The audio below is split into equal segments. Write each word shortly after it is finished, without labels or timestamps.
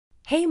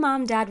Hey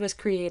Mom Dad was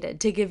created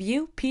to give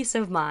you peace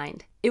of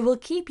mind. It will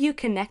keep you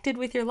connected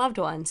with your loved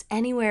ones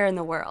anywhere in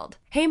the world.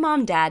 Hey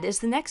Mom Dad is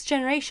the next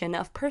generation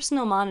of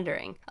personal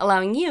monitoring,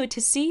 allowing you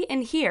to see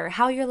and hear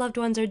how your loved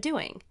ones are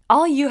doing.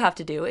 All you have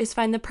to do is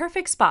find the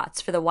perfect spots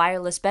for the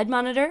wireless bed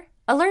monitor,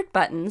 alert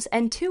buttons,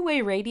 and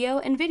two-way radio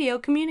and video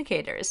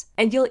communicators,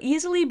 and you'll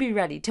easily be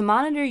ready to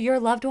monitor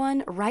your loved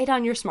one right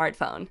on your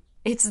smartphone.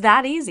 It's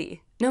that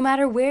easy. No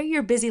matter where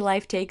your busy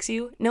life takes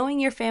you,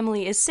 knowing your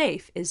family is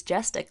safe is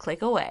just a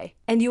click away.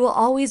 And you will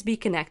always be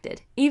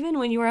connected, even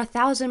when you are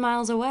 1,000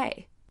 miles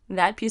away.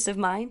 That peace of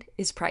mind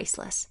is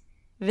priceless.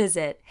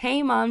 Visit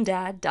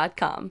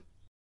HeyMomDad.com.